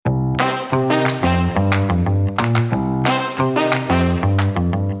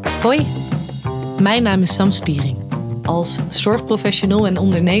Mijn naam is Sam Spiering. Als zorgprofessional en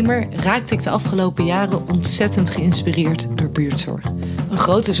ondernemer raakte ik de afgelopen jaren ontzettend geïnspireerd door Buurtzorg. Een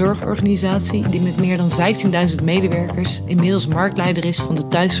grote zorgorganisatie die met meer dan 15.000 medewerkers inmiddels marktleider is van de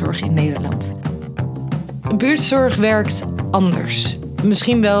thuiszorg in Nederland. Buurtzorg werkt anders.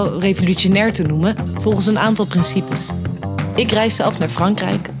 Misschien wel revolutionair te noemen, volgens een aantal principes. Ik reisde af naar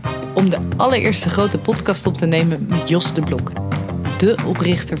Frankrijk om de allereerste grote podcast op te nemen met Jos de Blok, de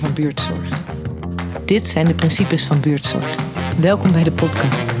oprichter van Buurtzorg. Dit zijn de principes van Buurtzorg. Welkom bij de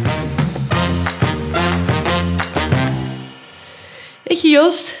podcast. Weet je,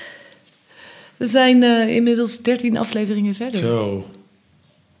 Jos, we zijn inmiddels 13 afleveringen verder. Zo.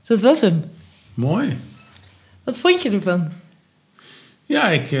 Dat was hem. Mooi. Wat vond je ervan? Ja,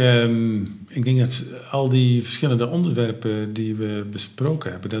 ik denk dat al die verschillende onderwerpen die we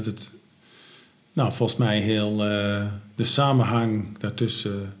besproken hebben, dat het volgens mij heel de samenhang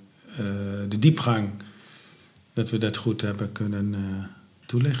daartussen, de diepgang, dat we dat goed hebben kunnen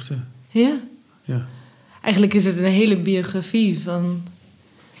toelichten. Ja? Ja. Eigenlijk is het een hele biografie van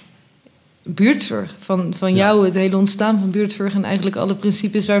Buurtzorg. Van jou, het hele ontstaan van Buurtzorg en eigenlijk alle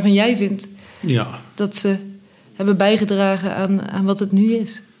principes waarvan jij vindt dat ze hebben bijgedragen aan wat het nu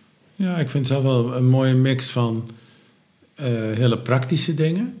is. Ja, ik vind het zelf wel een mooie mix van hele praktische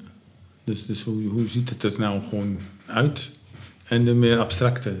dingen. Dus hoe ziet het er nou gewoon uit? En de meer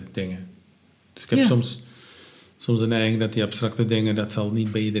abstracte dingen. Dus ik heb soms de neiging dat die abstracte dingen, dat zal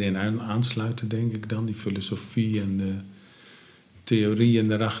niet bij iedereen aansluiten, denk ik dan. Die filosofie en de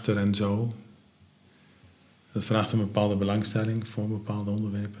theorieën erachter en zo. Dat vraagt een bepaalde belangstelling voor bepaalde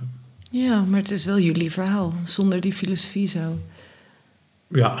onderwerpen. Ja, maar het is wel jullie verhaal. Zonder die filosofie zou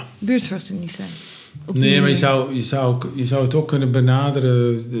Buurtzorg er niet zijn. Nee, maar je zou het ook kunnen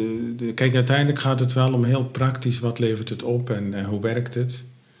benaderen. Kijk, uiteindelijk gaat het wel om heel praktisch. Wat levert het op en hoe werkt het?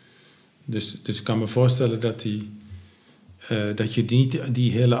 Dus ik kan me voorstellen dat je niet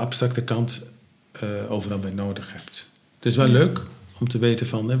die hele abstracte kant overal bij nodig hebt. Het is wel leuk om te weten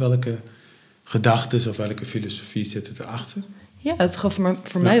van welke gedachten of welke filosofie zit erachter. Ja, het gaf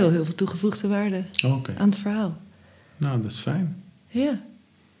voor mij wel heel veel toegevoegde waarde aan het verhaal. Nou, dat is fijn. Ja.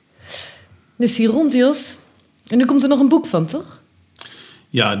 Dus hier rond, Jos. En nu komt er nog een boek van, toch?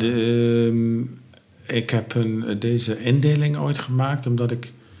 Ja, ik heb deze indeling ooit gemaakt omdat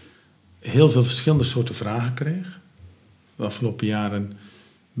ik heel veel verschillende soorten vragen kreeg. De afgelopen jaren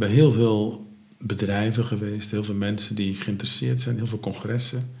bij heel veel bedrijven geweest, heel veel mensen die geïnteresseerd zijn, heel veel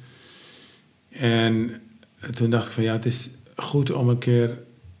congressen. En toen dacht ik van het is goed om een keer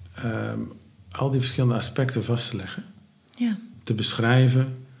al die verschillende aspecten vast te leggen. Ja. Te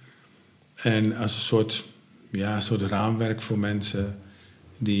beschrijven. En als een soort raamwerk voor mensen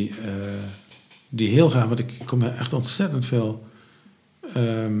die heel graag, want ik kom echt ontzettend veel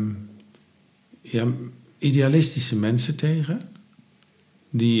idealistische mensen tegen,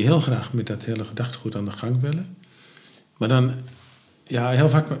 die heel graag met dat hele gedachtegoed aan de gang willen. Maar dan heel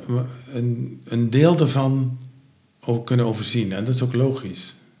vaak een deel daarvan ook kunnen overzien. En dat is ook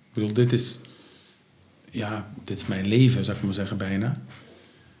logisch. Ik bedoel, dit is mijn leven, zou ik maar zeggen, bijna.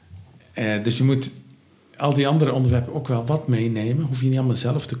 Dus je moet al die andere onderwerpen ook wel wat meenemen. Hoef je niet allemaal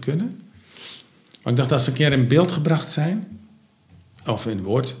zelf te kunnen. Maar ik dacht, als ze een keer in beeld gebracht zijn, of in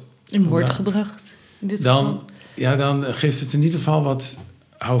woord. In woord gebracht, in dit geval. Dan geeft het in ieder geval wat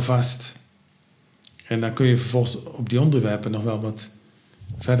houvast. En dan kun je vervolgens op die onderwerpen nog wel wat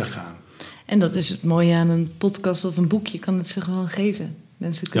verder gaan. En dat is het mooie aan een podcast of een boek. Je kan het ze gewoon geven.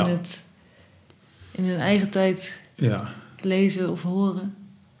 Mensen kunnen het in hun eigen tijd lezen of horen.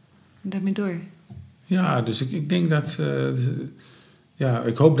 En daarmee door. Ja, dus ik denk dat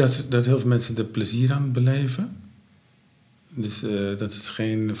ik hoop dat heel veel mensen er plezier aan beleven. Dus dat het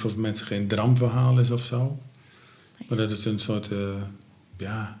voor mensen geen dramverhaal is of zo. Maar dat het een soort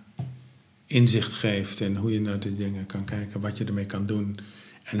inzicht geeft in hoe je naar die dingen kan kijken, wat je ermee kan doen.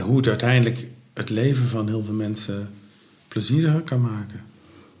 En hoe het uiteindelijk het leven van heel veel mensen plezieriger kan maken.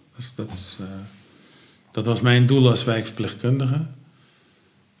 Dat was mijn doel als wijkverpleegkundige.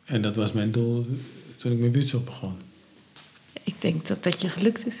 En dat was mijn doel toen ik mijn Buurtzorg begon. Ik denk dat je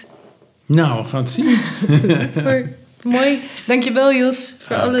gelukt is. Nou, we gaan het zien. Mooi. Dankjewel, Jos,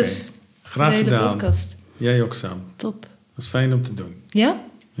 voor alles. Graag gedaan. De podcast. Jij ook, Sam. Top. Dat was fijn om te doen. Ja?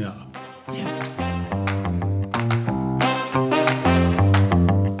 Ja.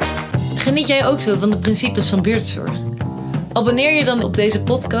 Geniet jij ook zo van de principes van Buurtzorg? Abonneer je dan op deze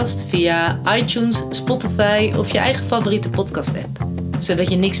podcast via iTunes, Spotify of je eigen favoriete podcast-app, zodat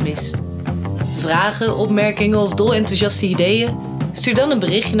je niks mist. Vragen, opmerkingen of dolenthousiaste ideeën? Stuur dan een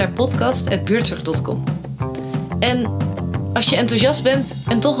berichtje naar podcast@buurtzorg.com. En als je enthousiast bent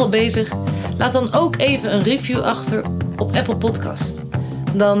en toch al bezig, Laat dan ook even een review achter op Apple Podcast.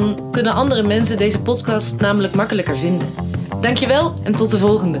 Dan kunnen andere mensen deze podcast namelijk makkelijker vinden. Dankjewel en tot de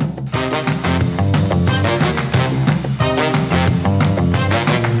volgende.